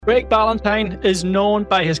Craig Ballantyne is known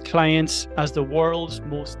by his clients as the world's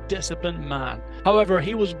most disciplined man. However,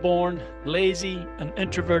 he was born lazy and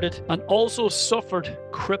introverted and also suffered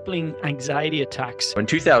crippling anxiety attacks. In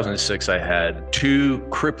 2006, I had two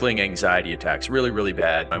crippling anxiety attacks, really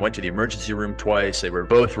bad. I went to the emergency room twice. They were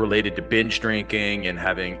both related to binge drinking and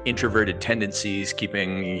having introverted tendencies,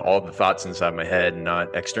 keeping all the thoughts inside my head and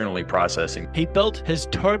not externally processing. He built his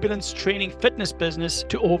Turbulence Training Fitness business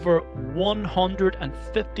to over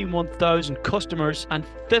 151,000 customers and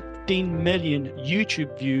 15 million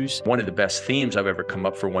YouTube views. One of the best themes I've ever come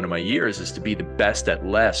up for one of my years is to be the best at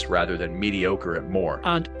less rather than mediocre at more.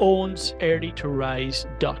 And owns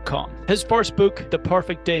earlytorise.com. His first book, The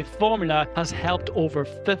Perfect Day Formula, has helped over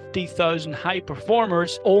 50,000 high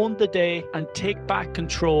performers own the day and take back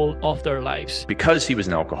control of their lives. Because he was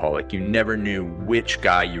an alcoholic, you never knew which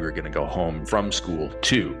guy you were going to go home from school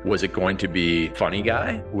to. Was it going to be funny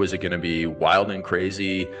guy? Was it going to be wild and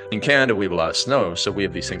crazy? In Canada, we have a lot of snow, so we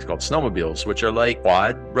have these things called snowmobiles, which are like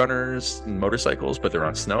quad runners and motorcycles, but they're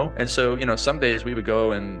on snow. And so, some days we would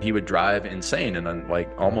go and he would drive insane and then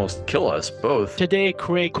almost kill us both. Today,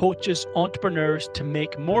 Craig coaches entrepreneurs to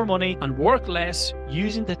make more money and work less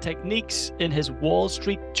using the techniques in his Wall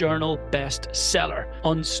Street Journal bestseller,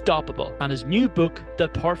 Unstoppable, and his new book, The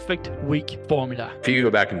Perfect Week Formula. If you could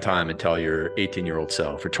go back in time and tell your 18-year-old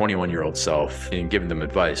self or 21-year-old self and give them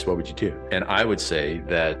advice, what would you do? And I would say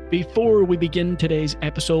that before we begin today's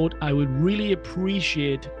episode, I would really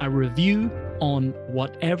appreciate a review on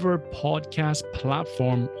whatever podcast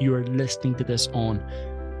platform you are listening to this on.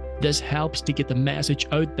 This helps to get the message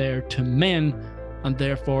out there to men and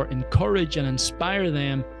therefore encourage and inspire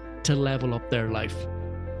them to level up their life.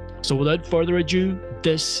 So without further ado,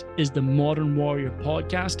 this is the Modern Warrior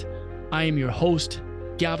Podcast. I am your host,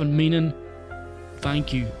 Gavin Meenan.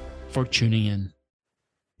 Thank you for tuning in.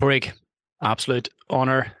 Craig, absolute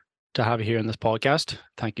honor to have you here in this podcast.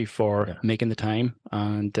 Thank you for making the time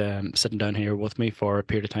and sitting down here with me for a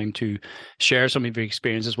period of time to share some of your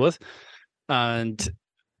experiences with. And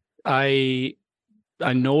I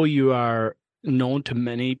know you are known to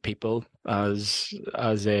many people as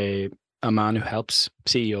a man who helps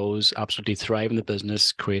CEOs absolutely thrive in the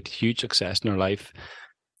business, create huge success in their life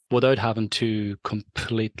without having to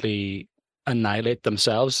completely annihilate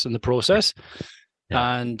themselves in the process.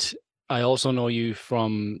 Yeah. And I also know you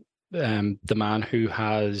from the man who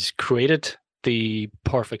has created the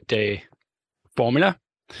Perfect Day Formula.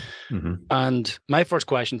 Mm-hmm. And my first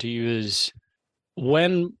question to you is,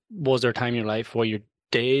 when was there a time in your life where your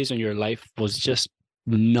days and your life was just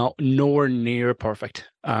nowhere near perfect?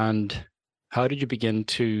 And how did you begin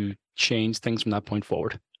to change things from that point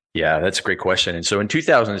forward? Yeah, that's a great question. And so in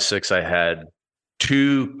 2006, I had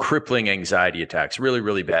two crippling anxiety attacks,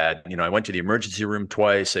 really bad. I went to the emergency room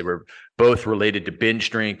twice. They were both related to binge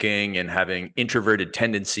drinking and having introverted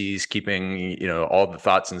tendencies, keeping, all the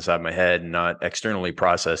thoughts inside my head and not externally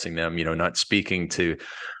processing them, not speaking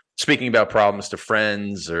about problems to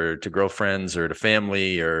friends or to girlfriends or to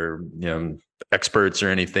family or, experts or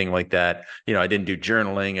anything like that. I didn't do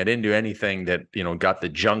journaling. I didn't do anything that, got the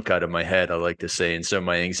junk out of my head, I like to say. And so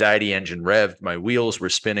my anxiety engine revved, my wheels were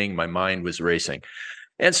spinning, my mind was racing.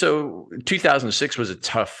 And so 2006 was a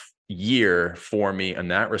tough year for me in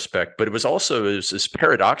that respect, but it was this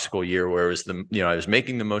paradoxical year where it was I was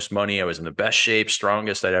making the most money. I was in the best shape,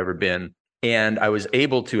 strongest I'd ever been. And I was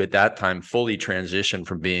able to, at that time, fully transition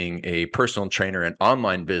from being a personal trainer and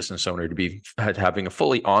online business owner to having a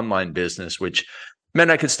fully online business, which meant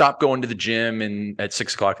I could stop going to the gym and at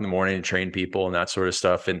 6 o'clock in the morning and train people and that sort of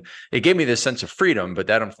stuff. And it gave me this sense of freedom, but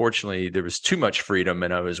that unfortunately, there was too much freedom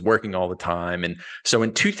and I was working all the time. And so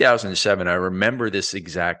in 2007, I remember this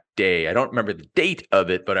exact day. I don't remember the date of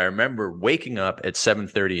it, but I remember waking up at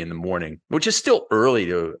 7:30 in the morning, which is still early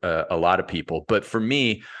to a lot of people. But for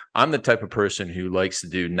me, I'm the type of person who likes to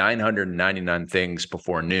do 999 things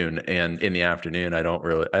before noon, and in the afternoon, I don't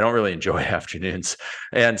really enjoy afternoons.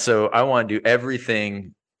 And so I want to do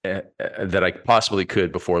everything that I possibly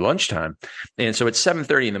could before lunchtime. And so at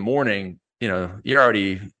 7:30 in the morning, you're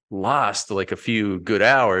already lost like a few good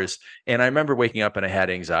hours. And I remember waking up and I had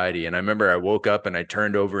anxiety. And I remember I woke up and I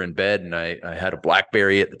turned over in bed and I had a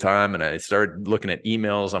BlackBerry at the time. And I started looking at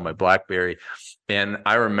emails on my BlackBerry. And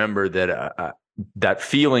I remember that that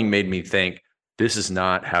feeling made me think, this is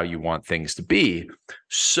not how you want things to be.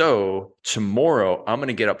 So tomorrow I'm going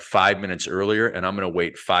to get up 5 minutes earlier and I'm going to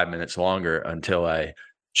wait 5 minutes longer until I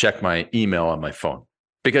check my email on my phone.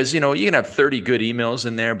 Because, you can have 30 good emails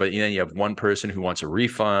in there, but you have one person who wants a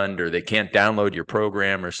refund or they can't download your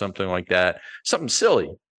program or something like that, something silly.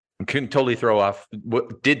 couldn't totally throw off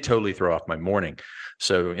what did totally throw off my morning.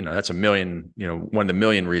 So, that's a million, one of the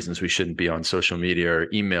million reasons we shouldn't be on social media or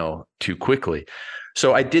email too quickly.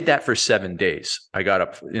 So I did that for 7 days. I got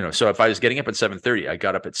up, so if I was getting up at 7:30, I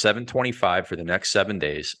got up at 7:25 for the next 7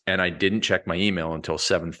 days, and I didn't check my email until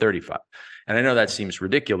 7:35. And I know that seems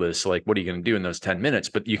ridiculous. Like, what are you going to do in those 10 minutes?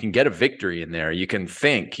 But you can get a victory in there. You can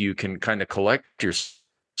think, you can kind of collect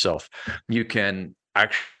yourself. You can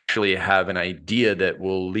actually have an idea that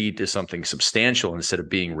will lead to something substantial instead of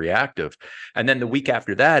being reactive. And then the week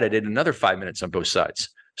after that, I did another 5 minutes on both sides.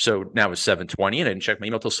 So now it's 7:20 and I didn't check my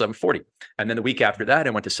email till 7:40. And then the week after that, I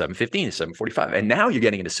went to 7:15 to 7:45. And now you're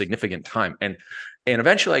getting into significant time. And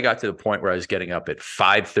eventually I got to the point where I was getting up at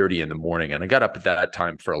 5:30 in the morning. And I got up at that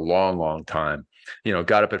time for a long, long time.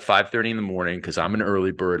 Got up at 5:30 in the morning because I'm an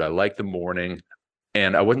early bird. I like the morning.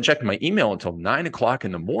 And I wasn't checking my email until 9 o'clock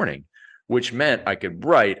in the morning, which meant I could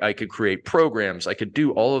write, I could create programs, I could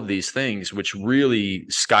do all of these things, which really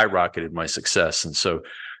skyrocketed my success. And so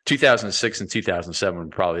 2006 and 2007 were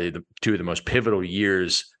probably two of the most pivotal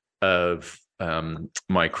years of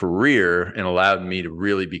my career, and allowed me to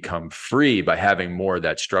really become free by having more of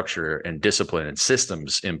that structure and discipline and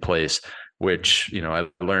systems in place, which, I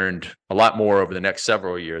learned a lot more over the next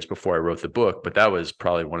several years before I wrote the book. But that was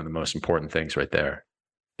probably one of the most important things right there.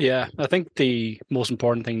 Yeah, I think the most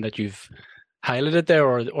important thing that you've highlighted there,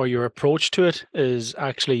 or your approach to it, is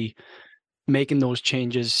actually making those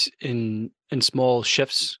changes in small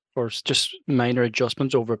shifts or just minor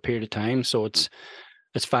adjustments over a period of time. So it's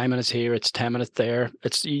 5 minutes here, it's 10 minutes there.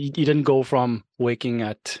 It's you didn't go from waking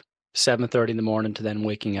at 7:30 in the morning to then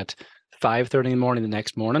waking at 5:30 in the morning the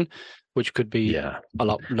next morning, which could be a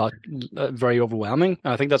lot very overwhelming.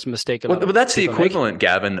 I think that's a mistake. Well, that's the equivalent,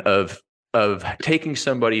 Gavin, of taking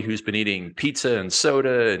somebody who's been eating pizza and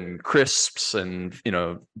soda and crisps and,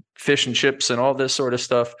 fish and chips and all this sort of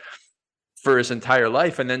stuff for his entire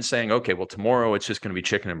life, and then saying, okay, well, tomorrow it's just going to be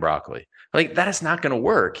chicken and broccoli. Like, that is not going to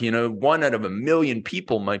work. 1 out of a million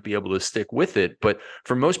people might be able to stick with it, but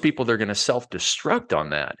for most people, they're going to self-destruct on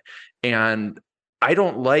that. And I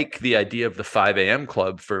don't like the idea of the 5 a.m.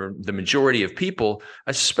 club for the majority of people,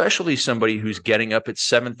 especially somebody who's getting up at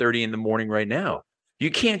 7:30 in the morning right now. You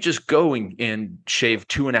can't just go and shave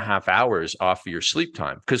 2.5 hours off of your sleep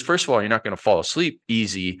time, because first of all, you're not going to fall asleep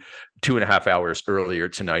easy 2.5 hours earlier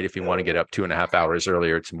tonight if you want to get up 2.5 hours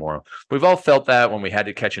earlier tomorrow. We've all felt that when we had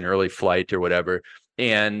to catch an early flight or whatever.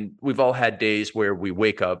 And we've all had days where we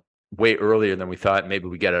wake up way earlier than we thought. Maybe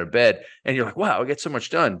we get out of bed and you're like, wow, I get so much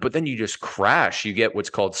done. But then you just crash. You get what's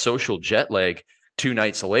called social jet lag 2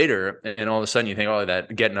 nights later, and all of a sudden you think, oh,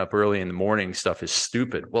 that getting up early in the morning stuff is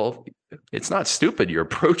stupid. Well, it's not stupid. Your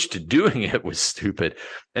approach to doing it was stupid.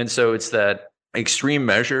 And so it's that extreme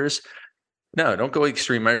measures. No, don't go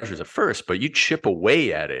extreme measures at first, but you chip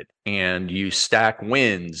away at it and you stack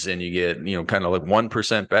wins, and you get, kind of like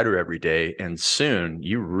 1% better every day. And soon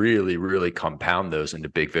you really, really compound those into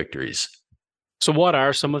big victories. So what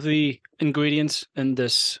are some of the ingredients in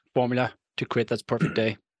this formula to create that perfect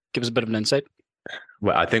day? Give us a bit of an insight.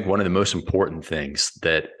 Well, I think one of the most important things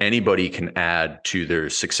that anybody can add to their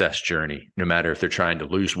success journey, no matter if they're trying to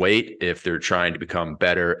lose weight, if they're trying to become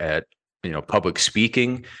better at, public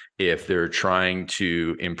speaking, if they're trying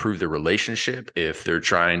to improve their relationship, if they're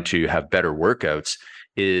trying to have better workouts,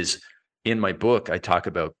 is in my book, I talk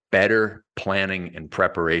about better planning and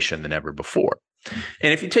preparation than ever before.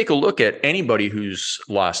 And if you take a look at anybody who's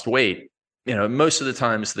lost weight, most of the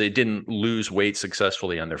times they didn't lose weight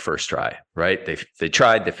successfully on their first try, right? They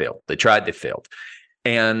tried, they failed. They tried, they failed.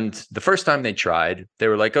 And the first time they tried, they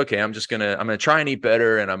were like, okay, I'm going to try and eat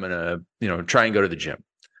better, and I'm going to, try and go to the gym.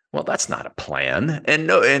 Well, that's not a plan. And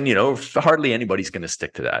hardly anybody's going to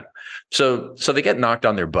stick to that. So they get knocked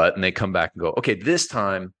on their butt and they come back and go, okay, this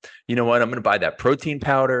time, you know what? I'm going to buy that protein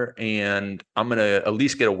powder, and I'm going to at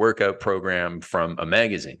least get a workout program from a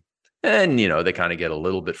magazine. And, they kind of get a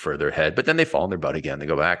little bit further ahead, but then they fall on their butt again. They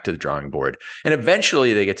go back to the drawing board. And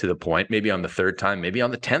eventually they get to the point, maybe on the 3rd time, maybe on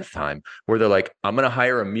the 10th time, where they're like, I'm going to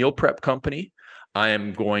hire a meal prep company. I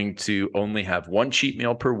am going to only have 1 cheat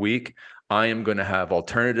meal per week. I am going to have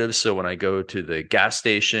alternatives. So when I go to the gas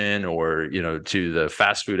station or, to the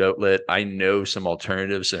fast food outlet, I know some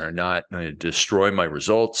alternatives that are not going to destroy my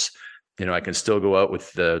results. I can still go out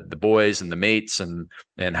with the boys and the mates and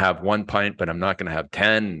have 1 pint, but I'm not going to have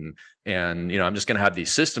 10. And I'm just going to have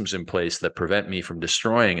these systems in place that prevent me from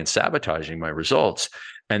destroying and sabotaging my results.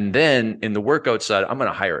 And then in the workout side, I'm going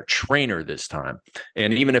to hire a trainer this time.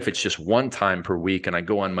 And even if it's just 1 time per week and I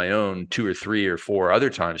go on my own 2 or 3 or 4 other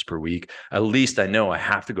times per week, at least I know I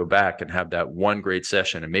have to go back and have that one great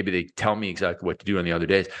session. And maybe they tell me exactly what to do on the other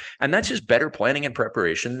days. And that's just better planning and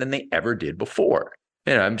preparation than they ever did before.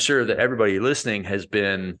 I'm sure that everybody listening has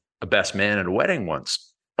been a best man at a wedding once.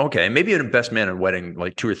 Okay, maybe you're a best man at a wedding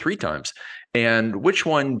like 2 or 3 times. And which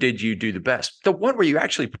one did you do the best? The one where you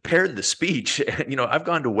actually prepared the speech. I've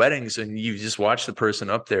gone to weddings and you just watch the person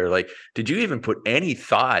up there. Like, did you even put any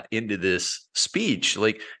thought into this speech?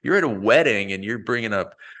 Like, you're at a wedding and you're bringing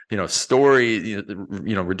up story,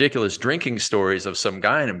 ridiculous drinking stories of some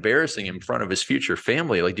guy and embarrassing him in front of his future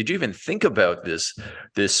family. Like, did you even think about this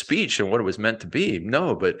speech and what it was meant to be?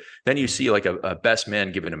 No, but then you see like a best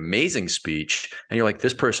man give an amazing speech and you're like,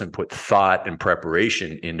 this person put thought and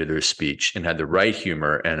preparation into their speech and had the right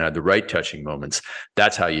humor and had the right touching moments.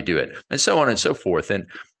 That's how you do it. And so on and so forth. And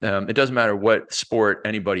it doesn't matter what sport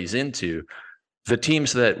anybody's into. The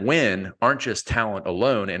teams that win aren't just talent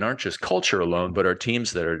alone and aren't just culture alone, but are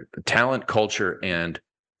teams that are talent, culture, and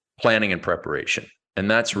planning and preparation. And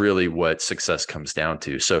that's really what success comes down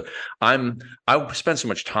to. So I spend so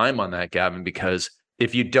much time on that, Gavin, because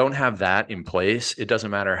if you don't have that in place, it doesn't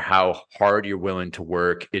matter how hard you're willing to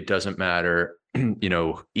work. It doesn't matter,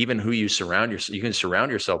 even who you surround yourself. You can surround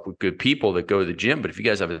yourself with good people that go to the gym. But if you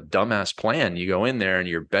guys have a dumbass plan, you go in there and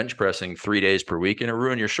you're bench pressing 3 days per week and it'll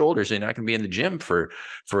ruin your shoulders and you're not going to be in the gym for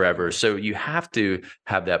forever. So you have to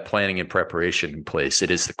have that planning and preparation in place. It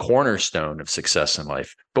is the cornerstone of success in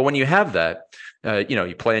life. But when you have that,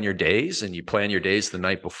 you plan your days and you plan your days the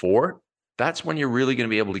night before. That's when you're really going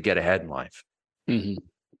to be able to get ahead in life. Mm-hmm.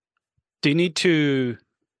 Do you need to,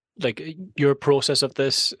 like, your process of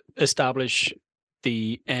this, establish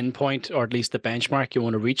the endpoint or at least the benchmark you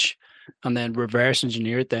want to reach, and then reverse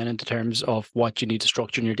engineer it then into terms of what you need to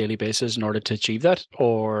structure on your daily basis in order to achieve that?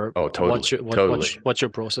 Or totally. What's your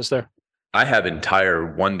process there? I have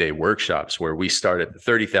entire one-day workshops where we start at the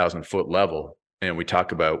 30,000 foot level and we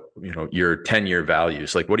talk about, your 10-year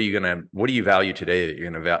values. Like, what do you value today that you're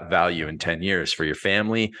going to value in 10 years for your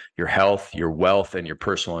family, your health, your wealth, and your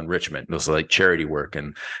personal enrichment? Those are like charity work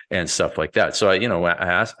and stuff like that. So I'd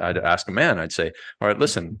ask a man, I'd say, all right,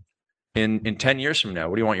 listen, in 10 years from now,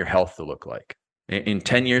 what do you want your health to look like? In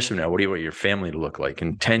 10 years from now, what do you want your family to look like?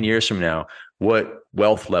 In 10 years from now, what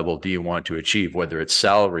wealth level do you want to achieve? Whether it's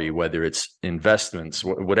salary, whether it's investments,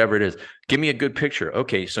 whatever it is, give me a good picture.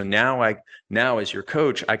 Okay, so now as your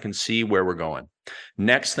coach, I can see where we're going.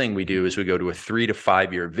 Next thing we do is we go to a 3 to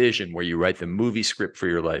 5 year vision where you write the movie script for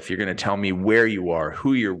your life. You're going to tell me where you are,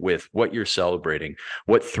 who you're with, what you're celebrating,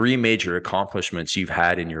 what 3 major accomplishments you've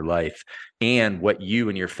had in your life, and what you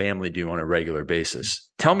and your family do on a regular basis.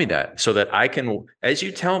 Tell me that so that I can, as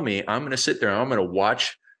you tell me, I'm going to sit there and I'm going to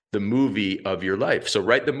watch the movie of your life. So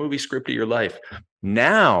write the movie script of your life.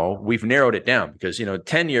 Now we've narrowed it down because,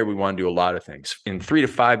 10 year, we want to do a lot of things. In 3 to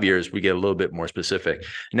 5 years, we get a little bit more specific.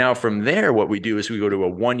 Now from there, what we do is we go to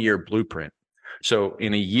a 1-year blueprint. So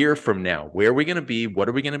in a year from now, where are we going to be? What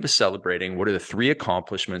are we going to be celebrating? What are the 3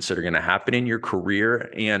 accomplishments that are going to happen in your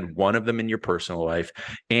career and one of them in your personal life?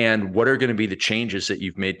 And what are going to be the changes that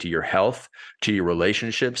you've made to your health, to your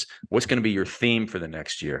relationships? What's going to be your theme for the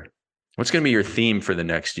next year? What's going to be your theme for the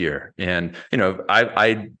next year? And,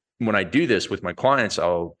 I when I do this with my clients,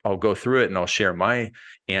 I'll go through it and I'll share my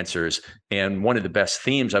answers. And one of the best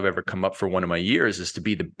themes I've ever come up for one of my years is to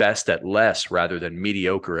be the best at less rather than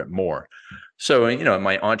mediocre at more. So, in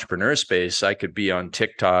my entrepreneur space, I could be on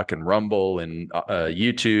TikTok and Rumble and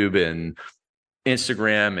YouTube and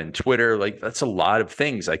Instagram and Twitter. Like, that's a lot of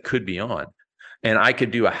things I could be on. And I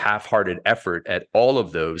could do a half-hearted effort at all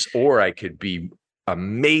of those, or I could be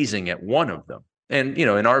amazing at one of them. And,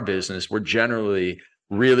 in our business, we're generally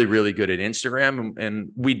really, really good at Instagram,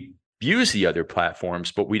 and we use the other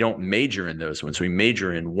platforms, but we don't major in those ones. We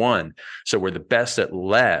major in one. So we're the best at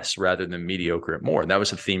less rather than mediocre at more. And that was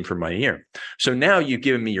the theme for my year. So now you've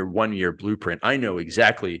given me your 1-year blueprint. I know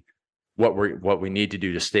exactly what we need to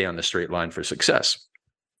do to stay on the straight line for success.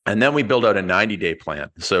 And then we build out a 90-day plan.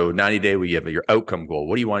 So 90-day, we have your outcome goal.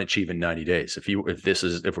 What do you want to achieve in 90 days? If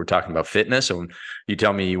we're talking about fitness and you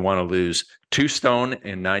tell me you want to lose 2 stone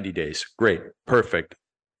in 90 days, great, perfect.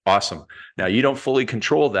 Awesome. Now, you don't fully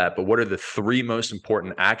control that, but what are the 3 most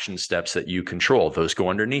important action steps that you control? Those go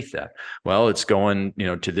underneath that. Well, it's going,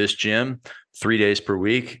 to this gym 3 days per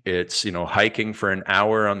week. It's, hiking for an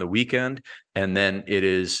hour on the weekend. And then it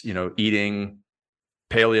is, eating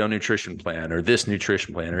paleo nutrition plan or this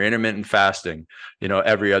nutrition plan or intermittent fasting,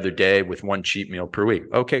 every other day with one cheat meal per week.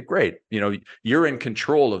 Okay, great. You're in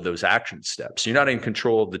control of those action steps. You're not in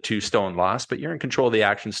control of the 2 stone loss, but you're in control of the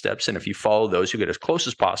action steps. And if you follow those, you get as close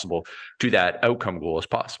as possible to that outcome goal as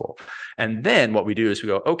possible. And then what we do is we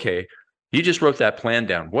go, okay, you just wrote that plan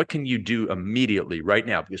down. What can you do immediately right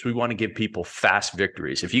now? Because we want to give people fast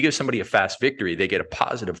victories. If you give somebody a fast victory, they get a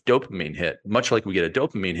positive dopamine hit, much like we get a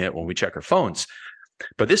dopamine hit when we check our phones.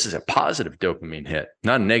 But this is a positive dopamine hit,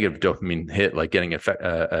 not a negative dopamine hit like getting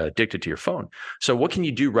addicted to your phone. So what can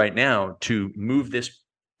you do right now to move this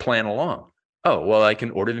plan along? Oh, well, I can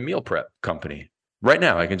order the meal prep company. Right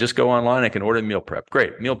now, I can just go online. I can order the meal prep.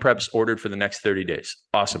 Great. Meal prep's ordered for the next 30 days.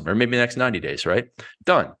 Awesome. Or maybe the next 90 days, right?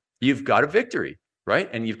 Done. You've got a victory, right?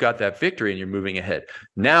 And you've got that victory and you're moving ahead.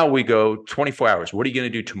 Now we go 24 hours. What are you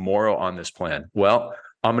going to do tomorrow on this plan? Well,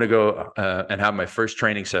 I'm going to go and have my first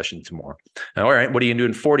training session tomorrow. All right. What are you going to do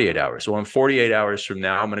in 48 hours? Well, in 48 hours from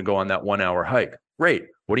now, I'm going to go on that 1 hour hike. Great.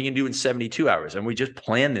 What are you going to do in 72 hours? And we just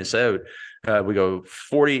plan this out. We go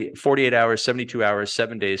 48 hours, 72 hours,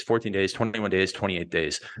 7 days, 14 days, 21 days, 28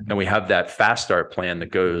 days. And we have that fast start plan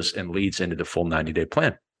that goes and leads into the full 90-day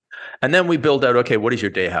plan. And then we build out, okay, what does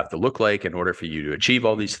your day have to look like in order for you to achieve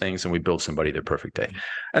all these things? And we build somebody their perfect day.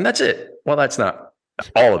 And that's it. Well, that's not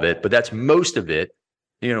all of it, but that's most of it.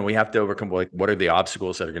 We have to overcome, like, what are the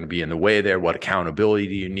obstacles that are going to be in the way there? What accountability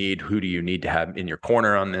do you need? Who do you need to have in your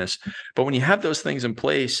corner on this? But when you have those things in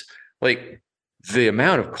place, like the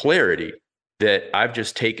amount of clarity that I've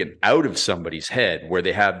just taken out of somebody's head where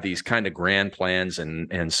they have these kind of grand plans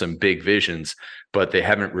and some big visions, but they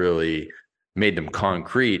haven't really made them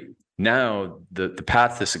concrete. Now the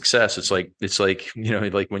path to success, it's like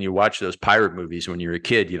like when you watch those pirate movies when you're a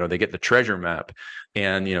kid, they get the treasure map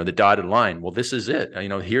and the dotted line. Well, this is it.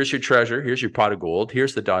 Here's your treasure, here's your pot of gold,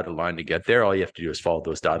 here's the dotted line to get there. All you have to do is follow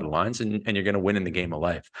those dotted lines and you're going to win in the game of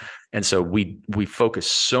life. And so we focus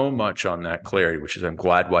so much on that clarity, which is, I'm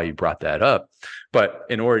glad why you brought that up. But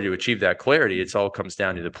in order to achieve that clarity, it all comes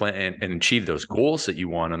down to the plan and achieve those goals that you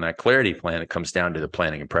want on that clarity plan. It comes down to the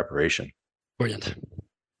planning and preparation. Brilliant.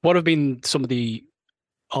 What have been some of the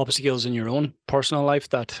obstacles in your own personal life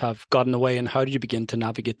that have gotten in the way, and how did you begin to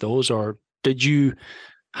navigate those? Or did you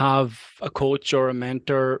have a coach or a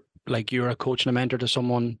mentor, like you're a coach and a mentor to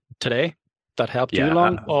someone today that helped you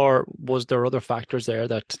along? Or was there other factors there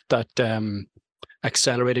that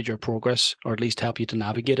accelerated your progress, or at least help you to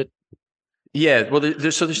navigate it? Yeah, well,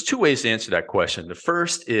 there's 2 ways to answer that question. The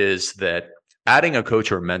first is that adding a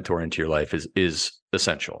coach or a mentor into your life is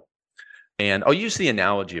essential. And I'll use the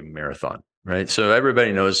analogy of a marathon, right? So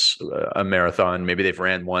everybody knows a marathon. Maybe they've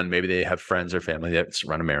ran one. Maybe they have friends or family that's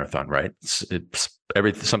run a marathon, right? It's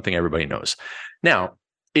something everybody knows. Now,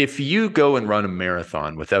 if you go and run a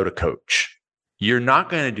marathon without a coach, you're not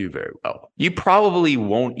going to do very well. You probably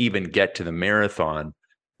won't even get to the marathon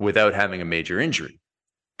without having a major injury,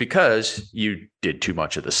 because you did too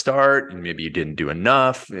much at the start and maybe you didn't do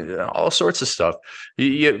enough, all sorts of stuff,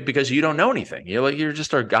 because you don't know anything. You're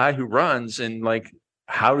just a guy who runs, and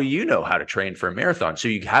how do you know how to train for a marathon? So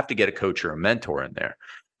you have to get a coach or a mentor in there.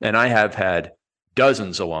 And I have had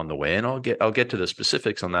dozens along the way, and I'll get to the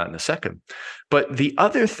specifics on that in a second. But the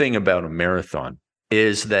other thing about a marathon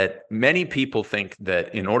is that many people think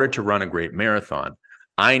that in order to run a great marathon,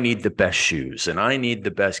 I need the best shoes, and I need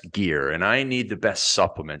the best gear, and I need the best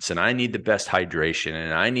supplements, and I need the best hydration,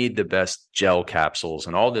 and I need the best gel capsules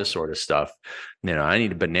and all this sort of stuff. I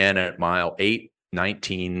need a banana at mile 8,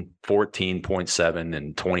 19, 14.7,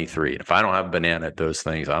 and 23. If I don't have a banana at those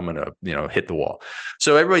things, I'm going to, hit the wall.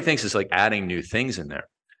 So everybody thinks it's like adding new things in there.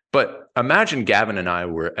 But imagine Gavin and I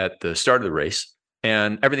were at the start of the race,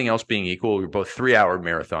 and everything else being equal, we were both 3-hour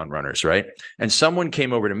marathon runners, right? And someone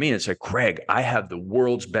came over to me and said, Craig, I have the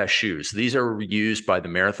world's best shoes. These are used by the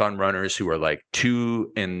marathon runners who are like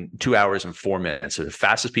 2 hours and 4 minutes. So the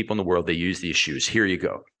fastest people in the world, they use these shoes. Here you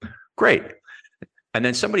go. Great. And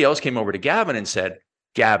then somebody else came over to Gavin and said,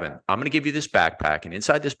 Gavin, I'm going to give you this backpack. And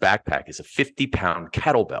inside this backpack is a 50-pound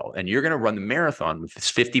kettlebell. And you're going to run the marathon with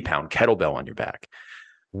this 50-pound kettlebell on your back.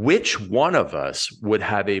 Which one of us would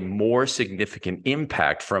have a more significant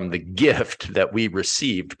impact from the gift that we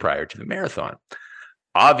received prior to the marathon?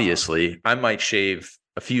 Obviously, I might shave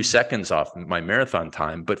a few seconds off my marathon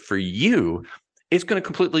time, but for you, it's going to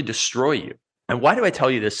completely destroy you. And why do I tell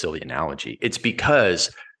you this silly analogy? It's because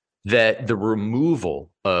that the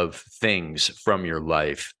removal of things from your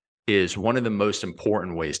life is one of the most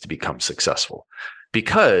important ways to become successful,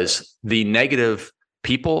 because the negative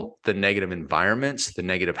people, the negative environments, the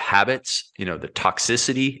negative habits, the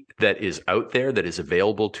toxicity that is out there that is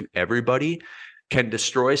available to everybody can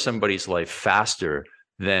destroy somebody's life faster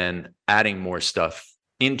then adding more stuff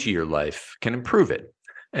into your life can improve it.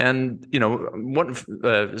 And, one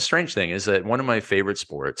strange thing is that one of my favorite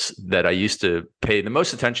sports that I used to pay the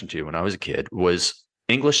most attention to when I was a kid was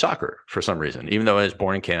English soccer for some reason, even though I was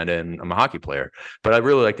born in Canada and I'm a hockey player, but I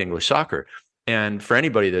really liked English soccer. And for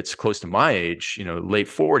anybody that's close to my age, late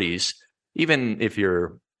 40s, even if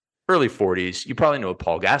you're early 40s, you probably know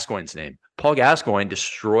Paul Gascoigne's name. Paul Gascoigne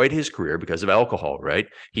destroyed his career because of alcohol, right?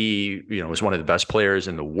 He, was one of the best players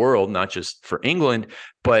in the world, not just for England,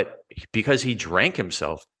 but because he drank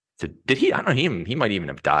himself did he? I don't know. He might even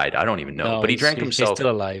have died. I don't even know. No, but he drank himself. He's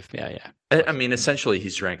still alive. Yeah. I mean, essentially,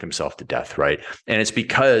 he's drank himself to death, right? And it's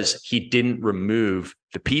because he didn't remove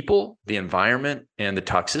the people, the environment, and the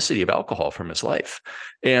toxicity of alcohol from his life.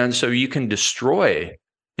 And so you can destroy,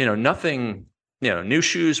 nothing. New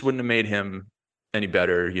shoes wouldn't have made him any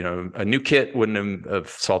better. A new kit wouldn't have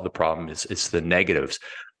solved the problem. It's the negatives.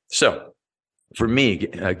 So for me,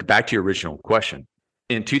 back to your original question,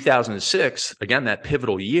 in 2006, again, that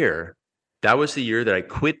pivotal year, that was the year that I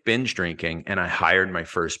quit binge drinking and I hired my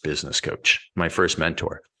first business coach, my first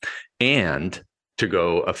mentor. And to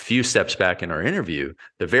go a few steps back in our interview,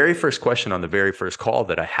 the very first question on the very first call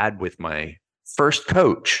that I had with my first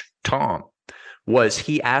coach, Tom, was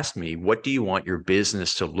he asked me, what do you want your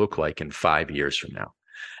business to look like in 5 years from now?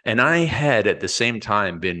 And I had at the same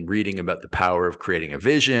time been reading about the power of creating a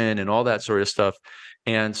vision and all that sort of stuff.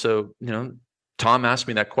 And so, Tom asked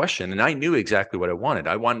me that question and I knew exactly what I wanted.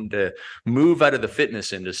 I wanted to move out of the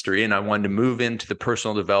fitness industry and I wanted to move into the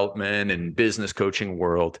personal development and business coaching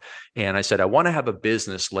world. And I said, I want to have a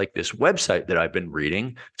business like this website that I've been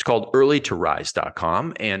reading. It's called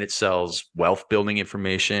earlytorise.com and it sells wealth building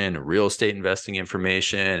information, real estate investing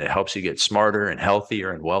information. It helps you get smarter and healthier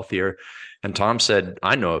and wealthier. And Tom said,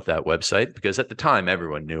 I know of that website because at the time,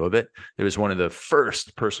 everyone knew of it. It was one of the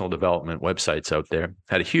first personal development websites out there,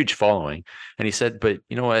 had a huge following. And he said, but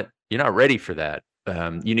you know what? You're not ready for that.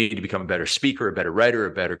 You need to become a better speaker, a better writer,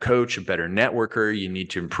 a better coach, a better networker. You need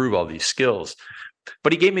to improve all these skills.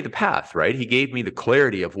 But he gave me the path, right? He gave me the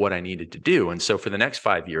clarity of what I needed to do. And so for the next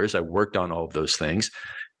 5 years, I worked on all of those things.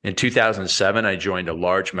 In 2007, I joined a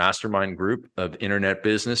large mastermind group of internet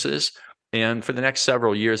businesses. And for the next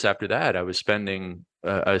several years after that, I was spending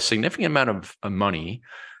a significant amount of money,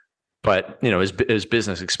 but as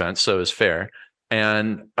business expense, so it was fair.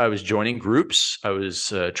 And I was joining groups, I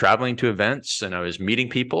was traveling to events, and I was meeting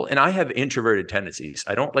people. And I have introverted tendencies.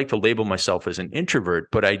 I don't like to label myself as an introvert,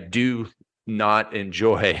 but I do not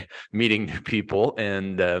enjoy meeting new people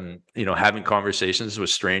and having conversations with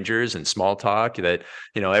strangers and small talk that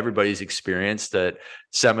everybody's experienced at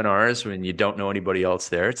seminars when you don't know anybody else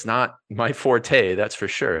there. It's not my forte, that's for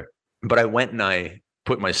sure. But I went and I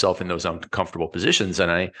put myself in those uncomfortable positions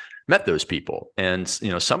and I met those people. And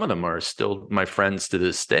some of them are still my friends to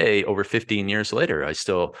this day over 15 years later. I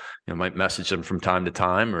still might message them from time to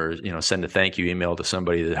time or send a thank you email to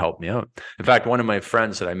somebody that helped me out. In fact, one of my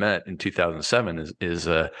friends that I met in 2007 is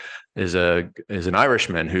an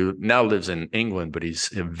Irishman who now lives in England, but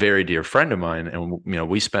he's a very dear friend of mine. And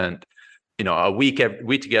we spent a week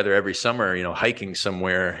together every summer, hiking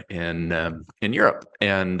somewhere in Europe,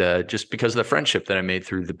 and just because of the friendship that I made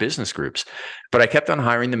through the business groups. But I kept on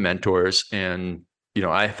hiring the mentors, and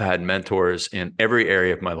I've had mentors in every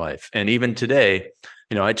area of my life. And even today,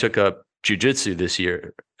 I took up jujitsu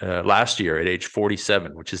last year at age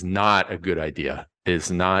 47, which is not a good idea. It's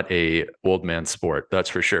not a old man sport, that's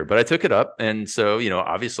for sure. But I took it up, and so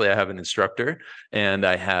obviously I have an instructor, and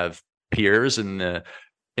I have peers in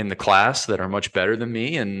the class that are much better than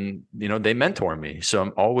me, and they mentor me. So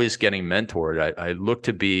I'm always getting mentored. I look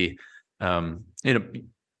to be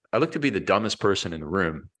the dumbest person in the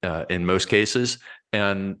room in most cases.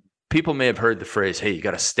 And people may have heard the phrase, hey, you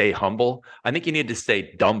got to stay humble. I think you need to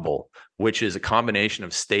stay dumble, which is a combination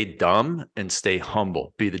of stay dumb and stay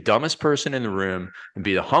humble. Be the dumbest person in the room and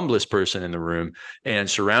be the humblest person in the room, and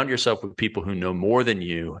surround yourself with people who know more than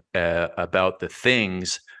you about the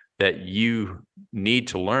things that you need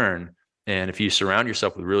to learn. And if you surround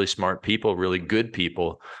yourself with really smart people, really good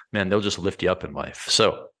people, man, they'll just lift you up in life.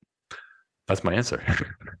 So that's my answer.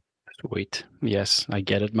 Sweet. Yes, I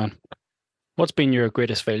get it, man. What's been your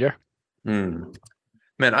greatest failure? Man,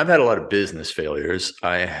 I've had a lot of business failures.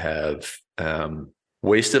 I have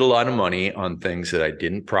wasted a lot of money on things that I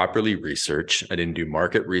didn't properly research. I didn't do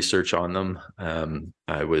market research on them.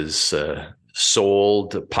 I was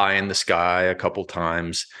sold pie in the sky a couple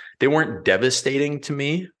times. They weren't devastating to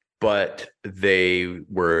me, but they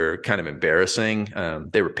were kind of embarrassing.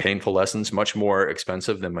 They were painful lessons, much more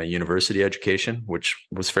expensive than my university education, which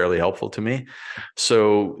was fairly helpful to me.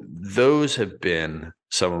 So those have been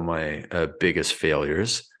some of my biggest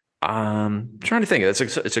failures. I'm trying to think.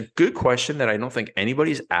 It's a good question that I don't think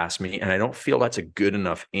anybody's asked me, and I don't feel that's a good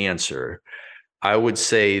enough answer. I would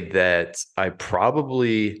say that I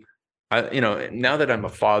probably, now that I'm a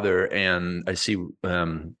father and I see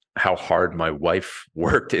how hard my wife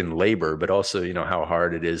worked in labor, but also, how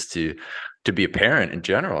hard it is to be a parent in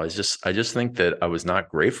general. I just think that I was not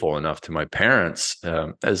grateful enough to my parents,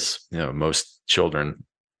 as most children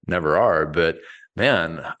never are. But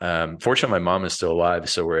man, fortunately, my mom is still alive,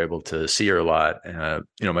 so we're able to see her a lot.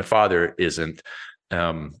 My father isn't.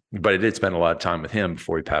 But I did spend a lot of time with him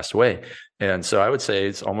before he passed away. And so I would say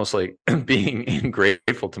it's almost like being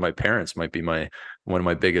grateful to my parents might be one of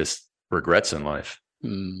my biggest regrets in life.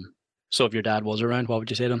 So if your dad was around, what would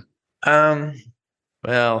you say to him?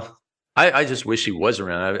 Well, I just wish he was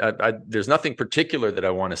around. There's nothing particular that I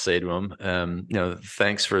want to say to him.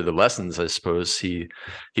 Thanks for the lessons. I suppose he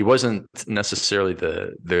wasn't necessarily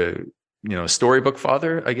the storybook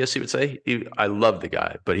father, I guess you would say. I love the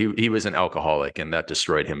guy, but he was an alcoholic, and that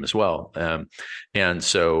destroyed him as well. And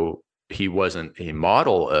so he wasn't a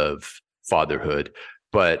model of fatherhood,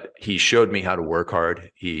 but he showed me how to work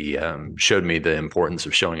hard. He showed me the importance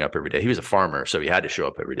of showing up every day. He was a farmer, so he had to show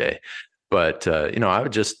up every day. But I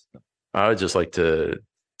would just like to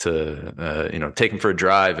take him for a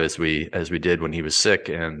drive as we did when he was sick,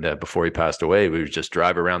 and before he passed away, we would just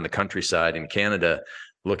drive around the countryside in Canada,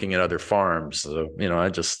 looking at other farms. So, I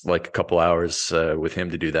just like a couple hours with him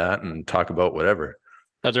to do that and talk about whatever.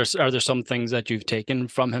 Are there some things that you've taken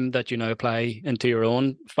from him that you now apply into your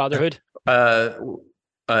own fatherhood?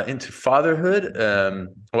 Into fatherhood,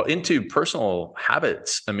 into personal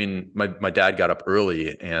habits. I mean, my dad got up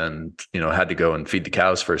early and, had to go and feed the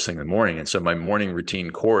cows first thing in the morning. And so my morning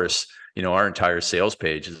routine course, our entire sales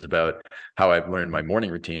page is about how I've learned my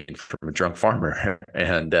morning routine from a drunk farmer.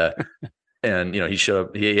 And he showed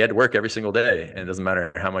up, he had to work every single day, and it doesn't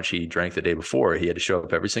matter how much he drank the day before, he had to show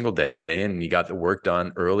up every single day, and he got the work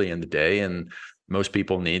done early in the day. And most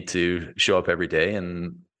people need to show up every day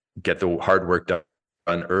and get the hard work done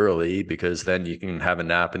early, because then you can have a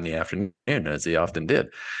nap in the afternoon, as he often did.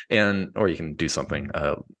 Or you can do something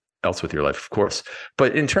else with your life, of course.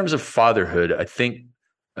 But in terms of fatherhood, I think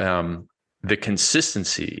the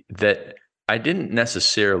consistency that I didn't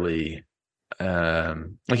necessarily,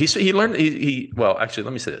 he learned, well, actually,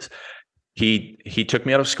 let me say this. He took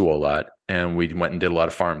me out of school a lot, and we went and did a lot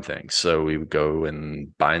of farm things. So we would go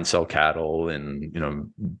and buy and sell cattle,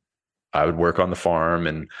 and, I would work on the farm.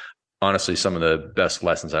 And honestly, some of the best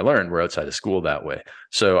lessons I learned were outside of school that way.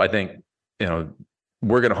 So I think,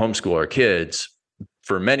 we're going to homeschool our kids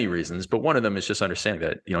for many reasons, but one of them is just understanding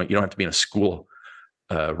that, you don't have to be in a school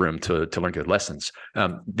room to learn good lessons.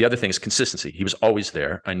 The other thing is consistency. He was always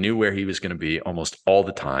there. I knew where he was going to be almost all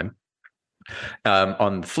the time.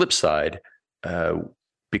 On the flip side,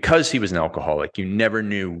 because he was an alcoholic, you never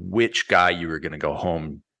knew which guy you were going to go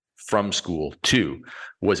home from school to.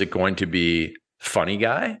 Was it going to be funny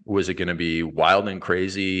guy? Was it going to be wild and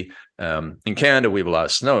crazy? In Canada, we have a lot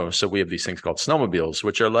of snow. So we have these things called snowmobiles,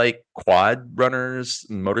 which are like quad runners,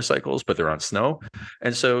 motorcycles, but they're on snow.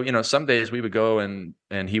 And so, some days we would go and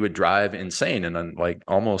he would drive insane and then like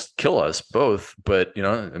almost kill us both. But,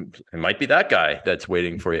 it might be that guy that's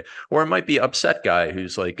waiting for you, or it might be upset guy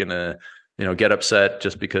who's like going to, get upset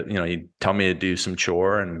just because, he'd tell me to do some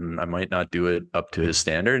chore and I might not do it up to his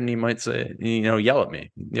standard. And he might say, yell at me.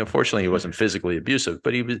 Fortunately, he wasn't physically abusive,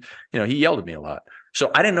 but he was, he yelled at me a lot. So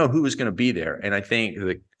I didn't know who was going to be there. And I think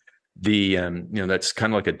that's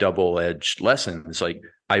kind of like a double-edged lesson. It's like,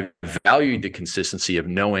 I valued the consistency of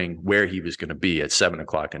knowing where he was going to be at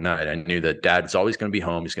 7:00 at night. I knew that Dad's always going to be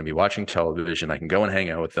home. He's going to be watching television. I can go and hang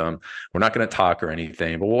out with them. We're not going to talk or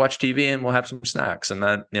anything, but we'll watch TV and we'll have some snacks. And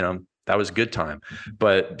that, that was a good time.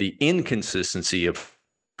 But the inconsistency of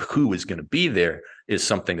who is going to be there is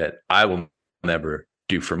something that I will never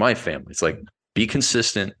do for my family. It's like, be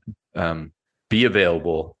consistent, be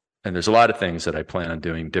available. And there's a lot of things that I plan on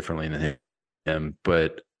doing differently than him.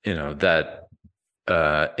 But, that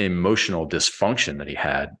emotional dysfunction that he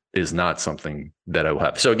had is not something that I will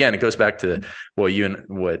have. So again, it goes back to what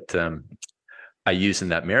I use in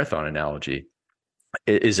that marathon analogy.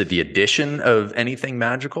 Is it the addition of anything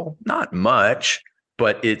magical? Not much,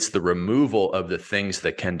 but it's the removal of the things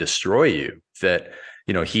that can destroy you. That,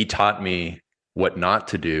 he taught me what not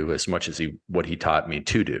to do as much as what he taught me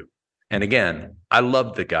to do. And again, I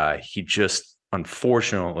loved the guy. He just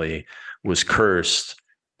unfortunately was cursed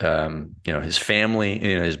his family,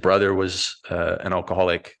 his brother was an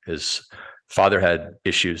alcoholic. His father had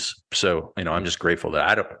issues. So, I'm just grateful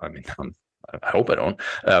that I hope I don't,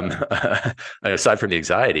 aside from the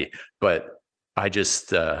anxiety, but I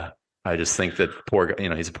just, I just think that poor,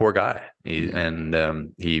 he's a poor guy.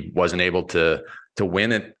 He wasn't able to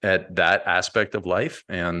win at that aspect of life.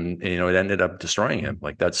 And, it ended up destroying him.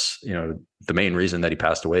 Like that's, the main reason that he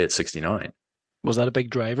passed away at 69. Was that a big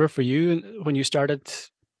driver for you when you started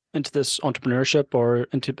into this entrepreneurship or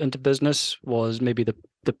into business? Was maybe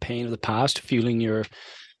the pain of the past fueling your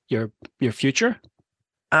future?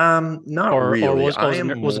 Not really. Or was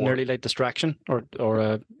it an early late distraction or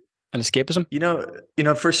an escapism?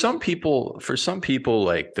 For some people,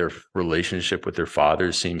 like their relationship with their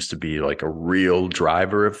father seems to be like a real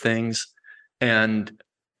driver of things. And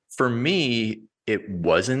for me, it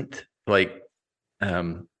wasn't like,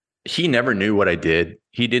 he never knew what I did.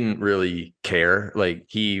 He didn't really care. Like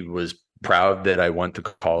he was proud that I went to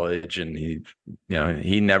college, and he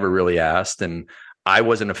never really asked. And I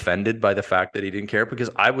wasn't offended by the fact that he didn't care,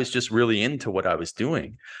 because I was just really into what I was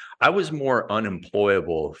doing. I was more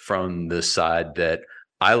unemployable from the side that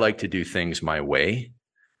I like to do things my way.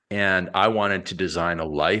 And I wanted to design a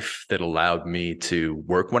life that allowed me to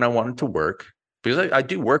work when I wanted to work, because I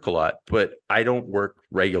do work a lot, but I don't work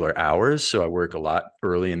regular hours. So I work a lot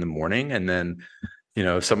early in the morning. And then,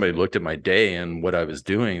 if somebody looked at my day and what I was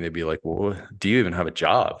doing, they'd be like, well, do you even have a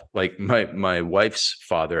job? Like my wife's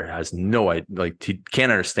father has no idea, like he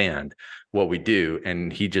can't understand what we do.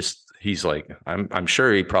 And he's like, I'm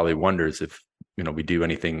sure he probably wonders if, we do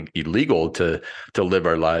anything illegal to live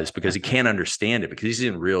our lives, because he can't understand it, because he's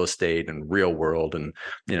in real estate and real world. And,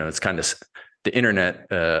 it's kind of, the internet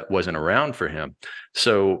wasn't around for him.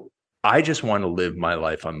 So I just want to live my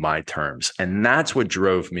life on my terms. And that's what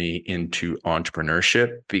drove me into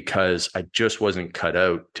entrepreneurship, because I just wasn't cut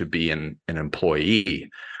out to be an employee.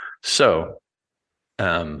 So,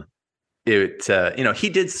 he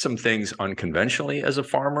did some things unconventionally as a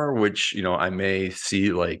farmer, which, I may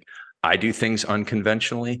see like I do things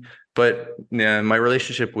unconventionally, but my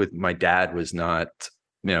relationship with my dad was not,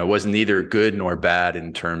 it was neither good nor bad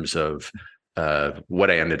in terms of what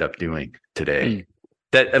I ended up doing today.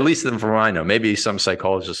 That, at least from what I know, maybe some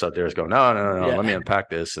psychologists out there is going, no, let me unpack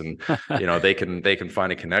this. And, they can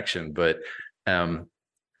find a connection, but,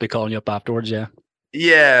 they calling you up afterwards. Yeah.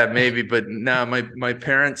 Yeah, maybe. But no, my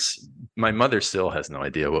parents, my mother still has no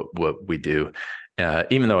idea what we do.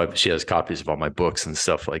 Even though she has copies of all my books and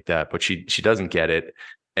stuff like that, but she doesn't get it.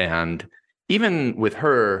 And even with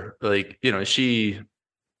her, like, she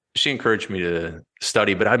encouraged me to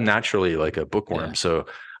study, but I'm naturally like a bookworm. Yeah. So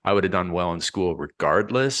I would have done well in school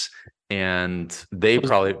regardless. And they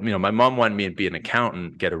probably, my mom wanted me to be an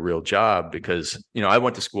accountant, get a real job, because, I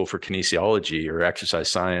went to school for kinesiology or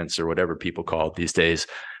exercise science or whatever people call it these days.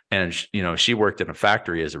 And, she worked in a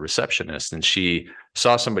factory as a receptionist, and she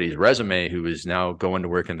saw somebody's resume who was now going to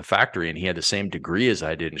work in the factory, and he had the same degree as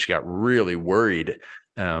I did. And she got really worried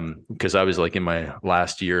because I was like in my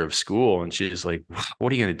last year of school, and she's like,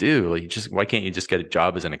 what are you going to do? Like, why can't you just get a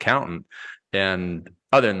job as an accountant? And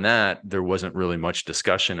other than that, there wasn't really much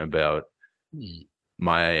discussion about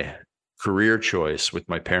my career choice with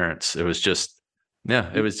my parents. It was just,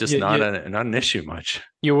 not an issue much.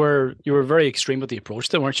 You were very extreme with the approach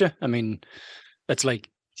though, weren't you? I mean, it's like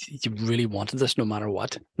you really wanted this no matter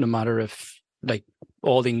what, no matter if like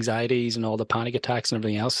all the anxieties and all the panic attacks and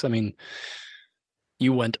everything else. I mean,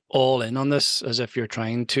 you went all in on this as if you're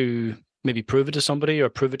trying to maybe prove it to somebody or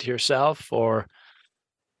prove it to yourself, or...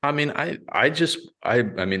 I mean, maybe I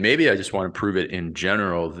just want to prove it in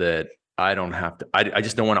general that I don't have to, I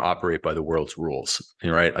just don't want to operate by the world's rules,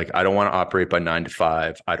 right? Like, I don't want to operate by 9 to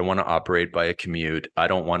 5. I don't want to operate by a commute. I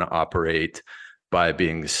don't want to operate by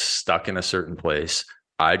being stuck in a certain place.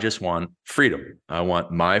 I just want freedom. I want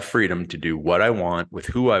my freedom to do what I want with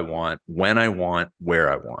who I want, when I want,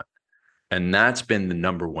 where I want. And that's been the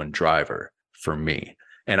number one driver for me.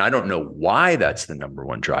 And I don't know why that's the number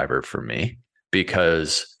one driver for me,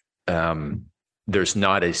 because there's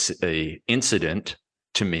not a incident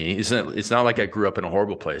to me. It's not like I grew up in a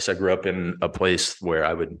horrible place. I grew up in a place where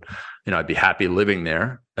I would, I'd be happy living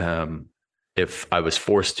there if I was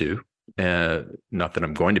forced to. Not that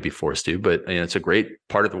I'm going to be forced to, but it's a great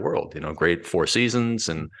part of the world. Great 4 seasons,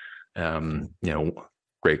 and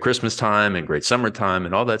great Christmas time and great summertime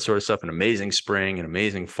and all that sort of stuff. An amazing spring and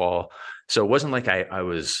amazing fall. So it wasn't like I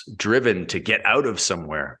was driven to get out of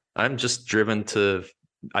somewhere. I'm just driven to.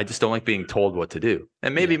 I just don't like being told what to do.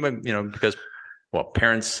 And maybe, because, all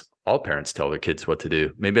parents tell their kids what to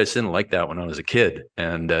do. Maybe I just didn't like that when I was a kid.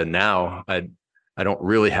 And now I don't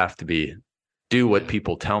really have to be do what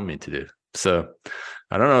people tell me to do. So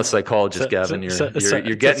I don't know, psychologist Gavin,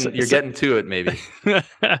 you're getting to it maybe.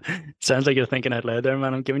 Sounds like you're thinking out loud there,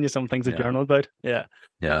 man. I'm giving you some things to journal about. Yeah.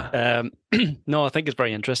 No, I think it's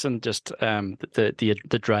very interesting, just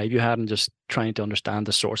the drive you had, and just trying to understand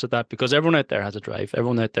the source of that, because everyone out there has a drive.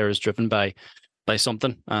 Everyone out there is driven by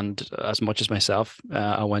something. And as much as myself,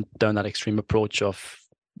 I went down that extreme approach of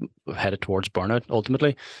headed towards burnout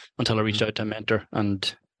ultimately, until I reached out to a mentor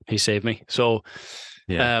and he saved me. So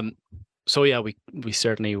we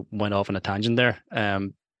certainly went off on a tangent there.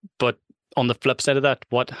 But on the flip side of that,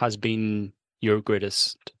 what has been your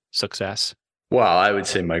greatest success? Well, I would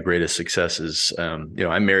say my greatest success is,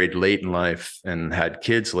 I married late in life and had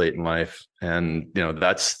kids late in life. And,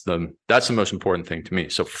 that's the most important thing to me.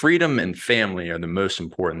 So freedom and family are the most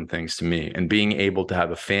important things to me. And being able to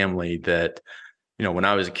have a family that, when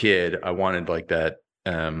I was a kid, I wanted like that,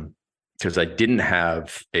 because I didn't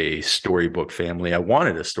have a storybook family. I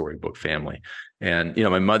wanted a storybook family. And,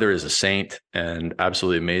 my mother is a saint and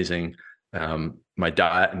absolutely amazing. My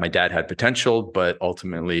dad had potential, but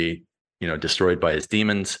ultimately, destroyed by his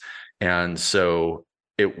demons. And so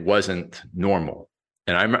it wasn't normal.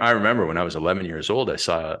 And I remember when I was 11 years old, I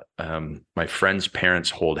saw my friend's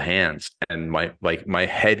parents hold hands, and my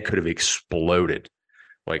head could have exploded.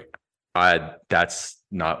 That's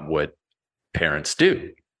not what parents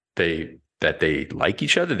do. They like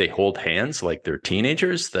each other. They hold hands like they're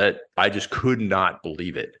teenagers. That I just could not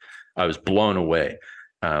believe it. I was blown away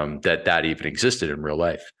that even existed in real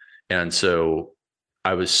life. And so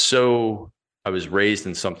I was raised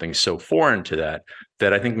in something so foreign to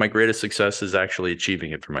that I think my greatest success is actually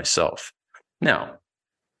achieving it for myself. Now,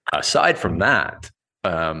 aside from that,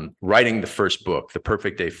 writing the first book, The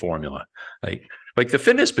Perfect Day Formula, like the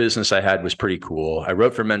fitness business I had was pretty cool. I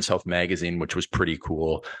wrote for Men's Health Magazine, which was pretty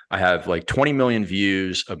cool. I have like 20 million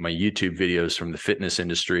views of my YouTube videos from the fitness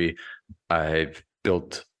industry. I've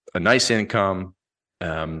built a nice income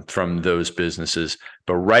from those businesses.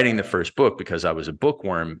 But writing the first book, because I was a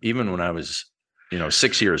bookworm, even when I was,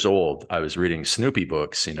 6 years old, I was reading Snoopy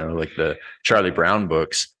books, like the Charlie Brown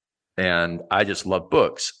books. And I just love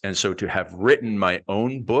books. And so to have written my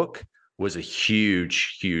own book was a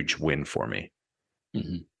huge, huge win for me.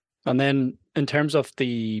 Mm-hmm. And then in terms of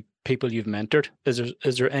the people you've mentored,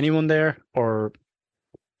 is there anyone there or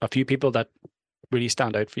a few people that really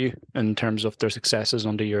stand out for you in terms of their successes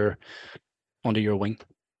under your wing?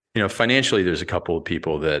 Financially, there's a couple of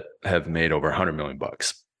people that have made over $100 million.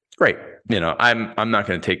 Great. I'm not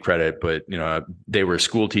going to take credit, but they were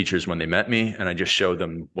school teachers when they met me, and I just showed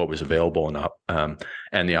them what was available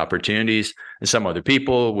and the opportunities. And some other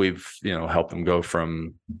people, we've helped them go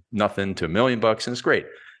from nothing to $1 million, and it's great.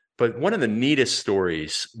 But one of the neatest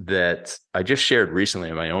stories that I just shared recently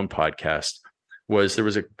in my own podcast was there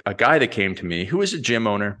was a guy that came to me who was a gym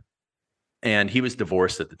owner. And he was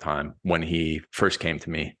divorced at the time when he first came to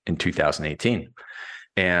me in 2018.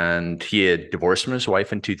 And he had divorced from his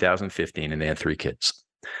wife in 2015, and they had 3 kids.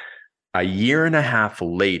 A year and a half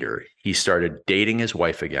later, he started dating his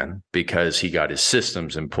wife again because he got his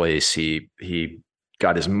systems in place. He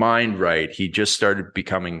got his mind right. He just started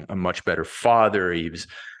becoming a much better father.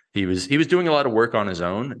 He was doing a lot of work on his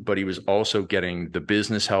own, but he was also getting the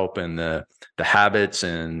business help and the habits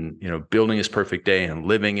and, building his perfect day and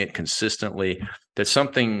living it consistently. That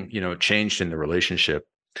something, changed in the relationship,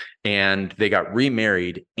 and they got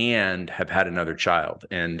remarried and have had another child.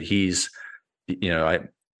 And he's, I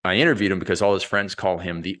interviewed him because all his friends call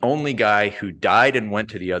him the only guy who died and went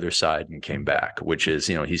to the other side and came back, which is,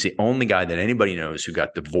 he's the only guy that anybody knows who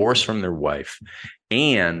got divorced from their wife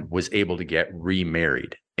and was able to get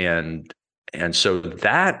remarried. And so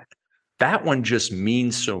that one just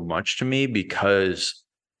means so much to me because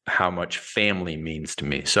how much family means to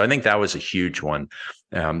me. So I think that was a huge one.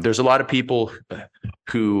 There's a lot of people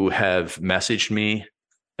who have messaged me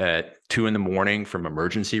at 2 a.m. from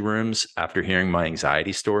emergency rooms after hearing my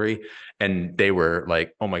anxiety story. And they were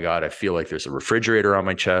like, oh my God, I feel like there's a refrigerator on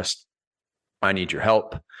my chest. I need your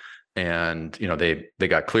help. And, they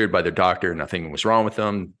got cleared by their doctor. Nothing was wrong with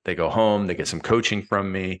them. They go home, they get some coaching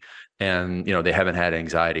from me, and, they haven't had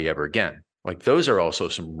anxiety ever again. Like, those are also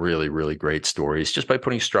some really, really great stories just by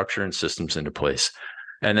putting structure and systems into place.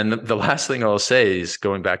 And then the last thing I'll say is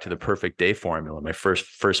going back to the Perfect Day Formula, my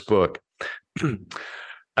first book,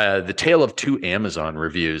 the tale of 2 Amazon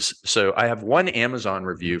reviews. So I have one Amazon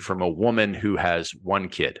review from a woman who has 1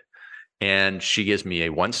 kid, and she gives me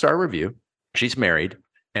a 1-star review. She's married,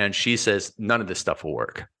 and she says, none of this stuff will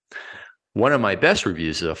work. One of my best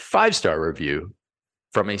reviews is a 5-star review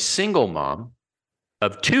from a single mom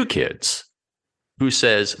of 2 kids who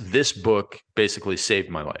says, this book basically saved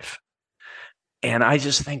my life. And I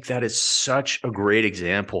just think that is such a great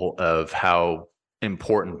example of how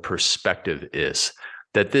important perspective is.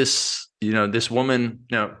 That this, this woman,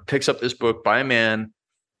 picks up this book by a man,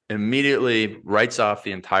 immediately writes off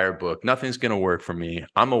the entire book. Nothing's going to work for me.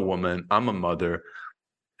 I'm a woman. I'm a mother.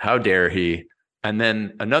 How dare he? And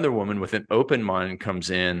then another woman with an open mind comes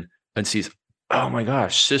in and sees, oh my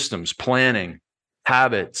gosh, systems, planning,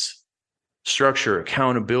 habits, structure,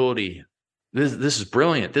 accountability. This is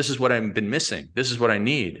brilliant. This is what I've been missing. This is what I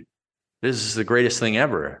need. This is the greatest thing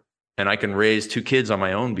ever. And I can raise 2 kids on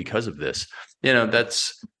my own because of this.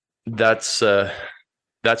 That's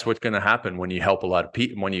what's going to happen when you help a lot of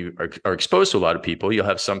people. When you are exposed to a lot of people, you'll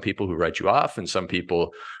have some people who write you off and some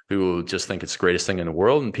people who just think it's the greatest thing in the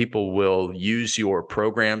world. And people will use your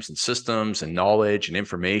programs and systems and knowledge and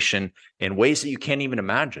information in ways that you can't even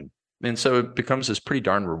imagine. And so it becomes this pretty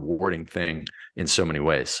darn rewarding thing in so many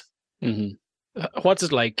ways. Mm-hmm. What's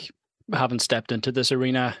it like having stepped into this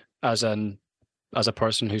arena as a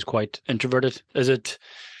person who's quite introverted?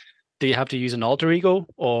 Do you have to use an alter ego,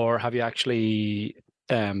 or have you actually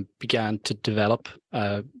began to develop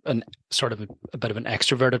an sort of a bit of an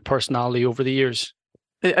extroverted personality over the years?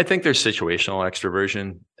 I think there's situational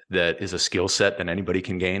extroversion that is a skill set that anybody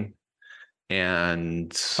can gain.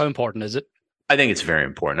 And how important is it? I think it's very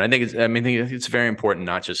important. I think it's very important,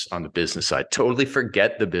 not just on the business side. Totally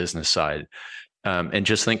forget the business side. And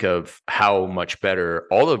just think of how much better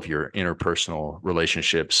all of your interpersonal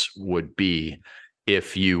relationships would be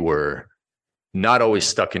if you were not always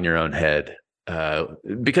stuck in your own head.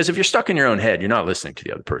 Because if you're stuck in your own head, you're not listening to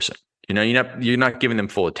the other person. You're not giving them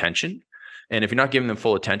full attention. And if you're not giving them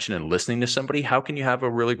full attention and listening to somebody, how can you have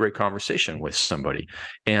a really great conversation with somebody?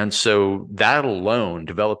 And so that alone,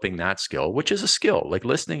 developing that skill, which is a skill, like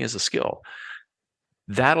listening is a skill,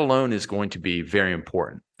 that alone is going to be very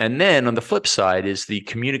important. And then on the flip side is the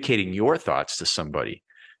communicating your thoughts to somebody.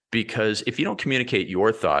 Because if you don't communicate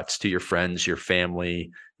your thoughts to your friends, your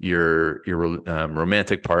family, your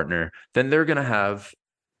romantic partner, then they're going to have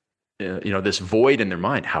this void in their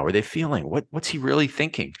mind. How are they feeling? What's he really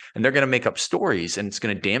thinking? And they're going to make up stories, and it's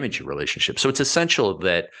going to damage your relationship. So it's essential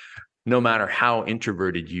that no matter how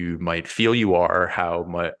introverted you might feel you are,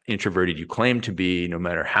 how introverted you claim to be, no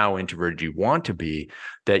matter how introverted you want to be,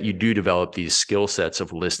 that you do develop these skill sets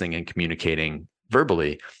of listening and communicating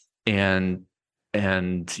verbally. And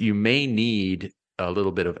you may need a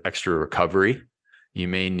little bit of extra recovery. You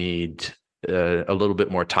may need a little bit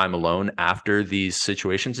more time alone after these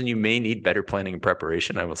situations, and you may need better planning and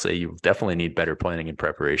preparation. I will say you definitely need better planning and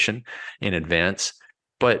preparation in advance.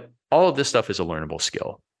 But all of this stuff is a learnable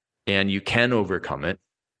skill, and you can overcome it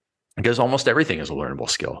because almost everything is a learnable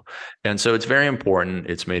skill. And so it's very important.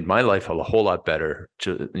 It's made my life a whole lot better,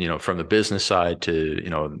 from the business side to,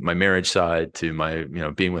 my marriage side to my,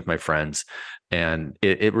 being with my friends. And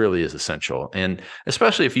it really is essential. And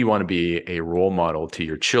especially if you want to be a role model to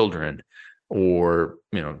your children or,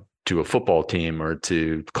 to a football team or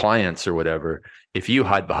to clients or whatever, if you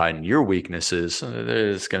hide behind your weaknesses,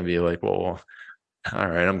 it's going to be like, well, all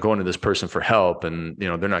right, I'm going to this person for help and,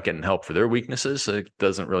 they're not getting help for their weaknesses. It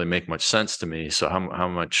doesn't really make much sense to me. So how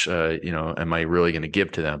much, am I really going to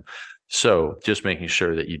give to them? So just making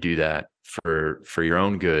sure that you do that for your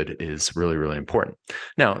own good is really, really important.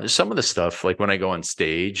 Now, some of the stuff, like when I go on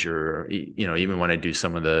stage or, even when I do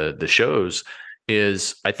some of the shows,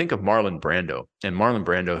 is I think of Marlon Brando. And Marlon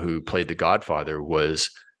Brando, who played the Godfather, was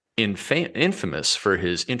infamous for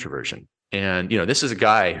his introversion. And, this is a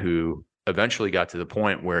guy who eventually got to the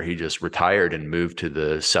point where he just retired and moved to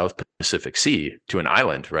the South Pacific Sea, to an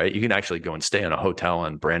island, right? You can actually go and stay in a hotel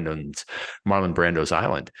on Marlon Brando's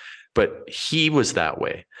island. But he was that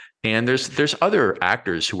way. And there's other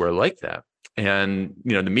actors who are like that. And,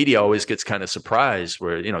 the media always gets kind of surprised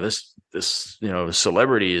where, this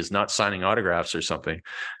celebrity is not signing autographs or something.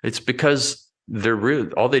 It's because they're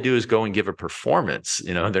really, all they do is go and give a performance.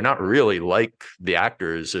 They're not really like the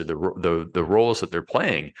actors or the roles that they're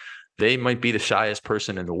playing. They might be the shyest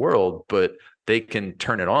person in the world, but they can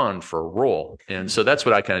turn it on for a role. And so that's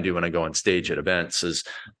what I kind of do when I go on stage at events is,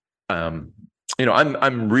 I'm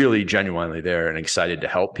really genuinely there and excited to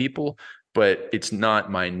help people, but it's not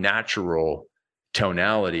my natural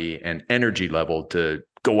tonality and energy level to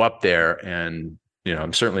go up there and,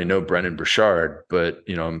 I'm certainly no Brendan Burchard, but,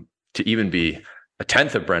 to even be a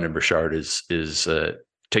tenth of Brendan Burchard is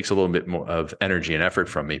takes a little bit more of energy and effort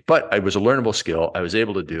from me, but it was a learnable skill. I was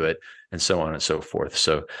able to do it, and so on and so forth.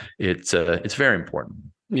 So it's very important.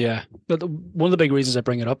 Yeah. But one of the big reasons I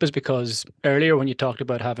bring it up is because earlier when you talked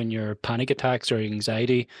about having your panic attacks or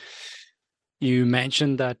anxiety, you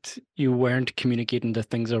mentioned that you weren't communicating the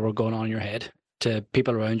things that were going on in your head. to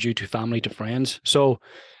people around you, to family, to friends. So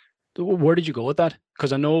where did you go with that?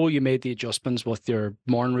 Because I know you made the adjustments with your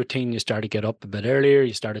morning routine. You started to get up a bit earlier.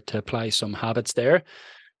 You started to apply some habits there.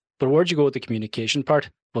 But where'd you go with the communication part?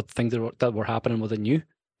 What things that were happening within you?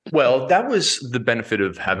 Well, that was the benefit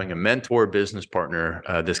of having a mentor, business partner,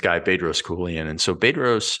 this guy, Bedros Keuilian. And so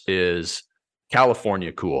Bedros is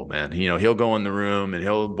California cool, man. He'll go in the room and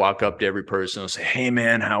he'll walk up to every person and say, "Hey,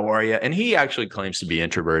 man, how are you?" And he actually claims to be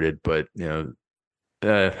introverted, but, and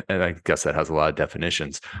I guess that has a lot of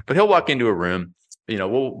definitions. But he'll walk into a room.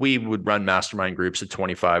 We would run mastermind groups of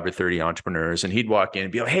 25 or 30 entrepreneurs, and he'd walk in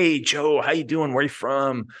and be like, "Hey, Joe, how you doing? Where are you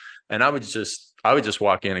from?" And I would just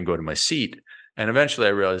walk in and go to my seat. And eventually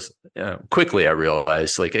I realized, quickly I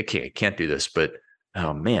realized, like, okay, I can't do this, but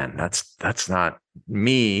oh man, that's not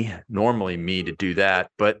normally me to do that.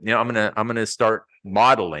 But I'm gonna start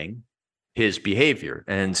modeling his behavior.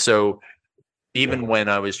 And so even when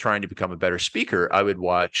I was trying to become a better speaker, I would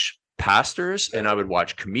watch pastors and I would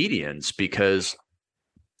watch comedians, because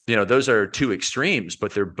those are two extremes,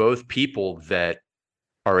 but they're both people that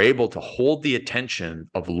are able to hold the attention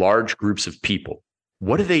of large groups of people.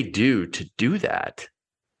 What do they do to do that?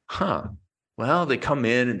 Well, they come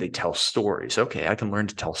in and they tell stories. Okay, I can learn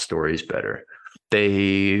to tell stories better.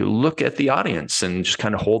 They look at the audience and just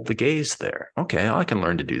kind of hold the gaze there. Okay, I can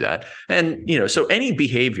learn to do that. And so any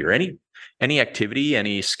behavior, any activity,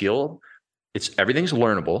 any skill, everything's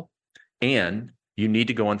learnable, and you need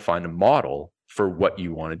to go and find a model for what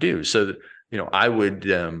you want to do. So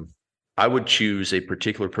I would choose a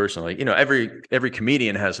particular person. Like, every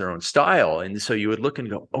comedian has their own style. And so you would look and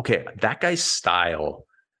go, okay, that guy's style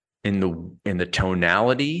in the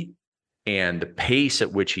tonality and the pace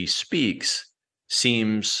at which he speaks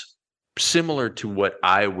seems similar to what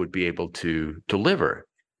I would be able to deliver.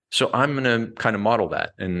 So I'm going to kind of model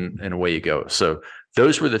that, and away you go. So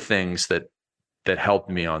those were the things that helped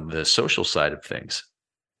me on the social side of things.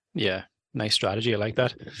 Yeah. Nice strategy. I like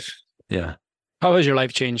that. Yeah. How has your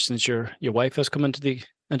life changed since your wife has come into the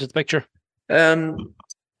picture?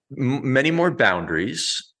 Many more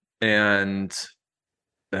boundaries and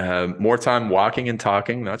more time walking and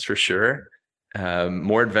talking. That's for sure.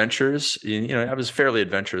 More adventures. I was a fairly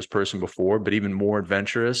adventurous person before, but even more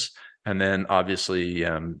adventurous. And then obviously,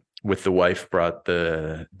 with the wife, brought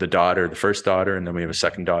the first daughter, and then we have a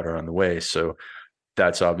second daughter on the way. So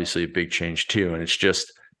that's obviously a big change too. And it's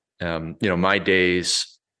just, my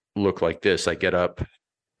days look like this. I get up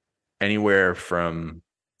anywhere from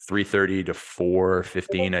 3:30 to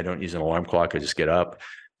 4:15. I don't use an alarm clock. I just get up.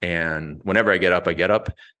 And whenever I get up,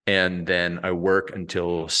 and then I work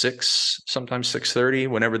until 6, sometimes 6:30,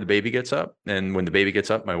 whenever the baby gets up. And when the baby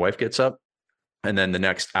gets up, my wife gets up. And then the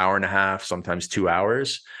next hour and a half, sometimes 2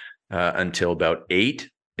 hours, until about 8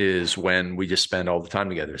 is when we just spend all the time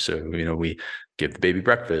together. So, we give the baby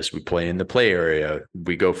breakfast, we play in the play area,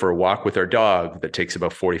 we go for a walk with our dog that takes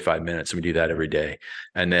about 45 minutes. And we do that every day.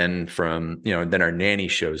 And then then our nanny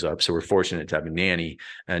shows up. So we're fortunate to have a nanny.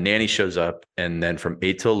 A nanny shows up, and then from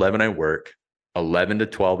 8 to 11, I work. 11 to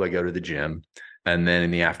 12, I go to the gym. And then in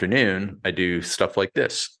the afternoon, I do stuff like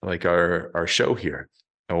this, like our show here.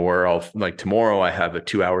 Or tomorrow I have a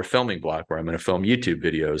 2-hour filming block where I'm going to film YouTube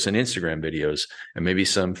videos and Instagram videos and maybe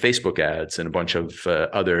some Facebook ads and a bunch of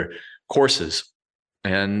other courses.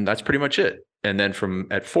 And that's pretty much it. And then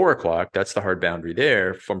at 4:00, that's the hard boundary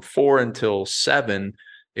there. From 4 until 7,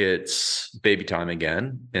 it's baby time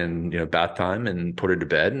again, and, bath time, and put her to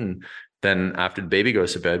bed. And then after the baby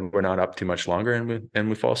goes to bed, we're not up too much longer, and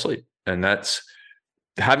we fall asleep. And that's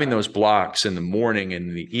having those blocks in the morning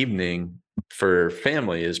and the evening for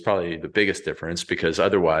family is probably the biggest difference, because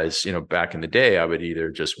otherwise, back in the day, I would either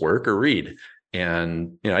just work or read.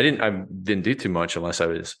 And, I didn't do too much unless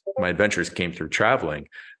my adventures came through traveling.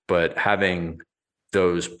 But having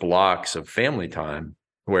those blocks of family time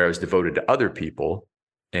where I was devoted to other people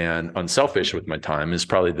and unselfish with my time is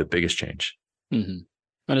probably the biggest change. Mm-hmm.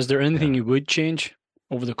 And is there anything you would change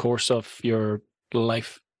over the course of your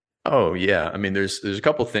life? Oh yeah. I mean, there's a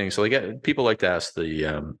couple of things. So people like to ask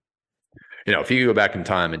if you go back in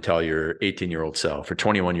time and tell your 18-year-old self or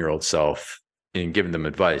 21-year-old self and give them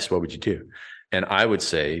advice, what would you do? And I would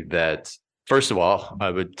say that, first of all, I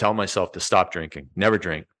would tell myself to stop drinking, never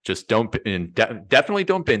drink. Just definitely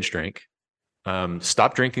don't binge drink.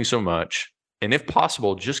 Stop drinking so much. And if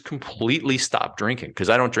possible, just completely stop drinking, because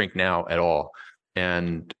I don't drink now at all.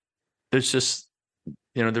 And there's just,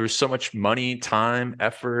 there was so much money, time,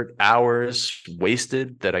 effort, hours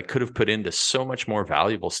wasted that I could have put into so much more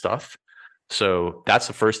valuable stuff. So that's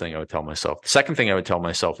the first thing I would tell myself. The second thing I would tell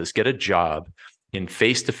myself is get a job in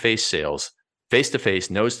face-to-face sales, face-to-face,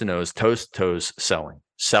 nose-to-nose, toes-to-toes selling.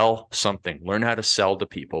 Sell something, learn how to sell to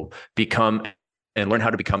people, learn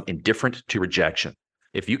how to become indifferent to rejection.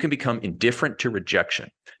 If you can become indifferent to rejection,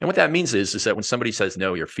 and what that means is that when somebody says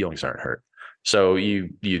no, your feelings aren't hurt. So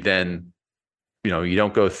you then, you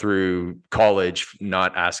don't go through college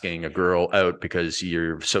not asking a girl out because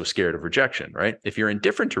you're so scared of rejection, right? If you're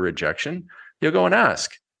indifferent to rejection, you'll go and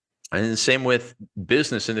ask. And the same with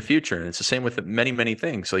business in the future. And it's the same with many, many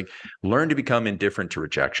things. Like, learn to become indifferent to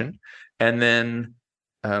rejection. And then,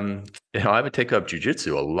 I would take up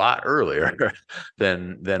jujitsu a lot earlier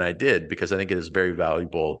than I did, because I think it is very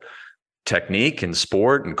valuable technique and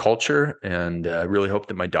sport and culture. And I really hope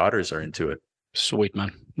that my daughters are into it. Sweet,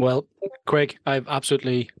 man. Well, Craig, I've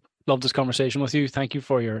absolutely loved this conversation with you. Thank you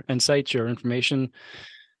for your insights, your information,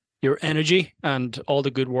 your energy, and all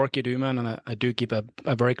the good work you do, man. And I do keep a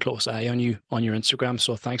very close eye on you on your Instagram.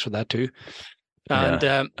 So thanks for that too. And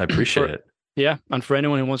I appreciate it. Yeah. And for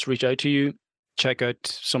anyone who wants to reach out to you, check out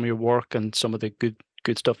some of your work and some of the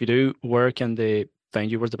good stuff you do. Where can they find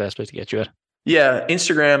you? Where's the best place to get you at? Yeah.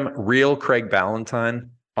 Instagram, real Craig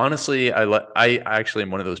Ballantyne. Honestly, I actually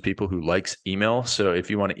am one of those people who likes email. So if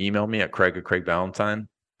you want to email me at Craig Ballantyne,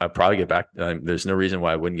 I'll probably get back. There's no reason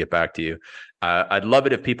why I wouldn't get back to you. I'd love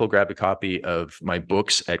it if people grab a copy of my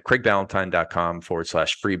books at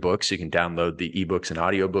craigballantyne.com/free books. You can download the ebooks and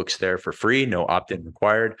audiobooks there for free, no opt-in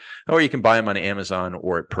required, or you can buy them on Amazon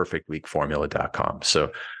or at perfectweekformula.com.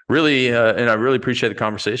 So really, and I really appreciate the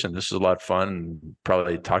conversation. This was a lot of fun.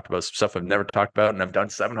 Probably talked about some stuff I've never talked about, and I've done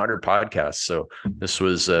 700 podcasts. So this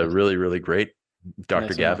was really, really great. Dr.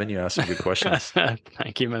 Nice, Gavin, you asked some good questions.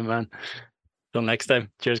 Thank you, my man. Till next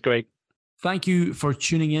time. Cheers, Craig. Thank you for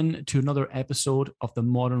tuning in to another episode of the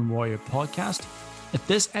Modern Warrior podcast. If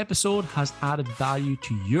this episode has added value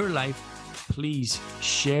to your life, please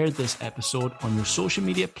share this episode on your social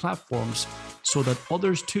media platforms so that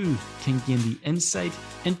others too can gain the insight,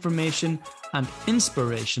 information, and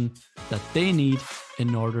inspiration that they need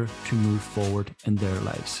in order to move forward in their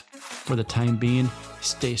lives. For the time being,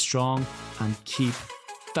 stay strong and keep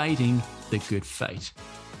fighting the good fight.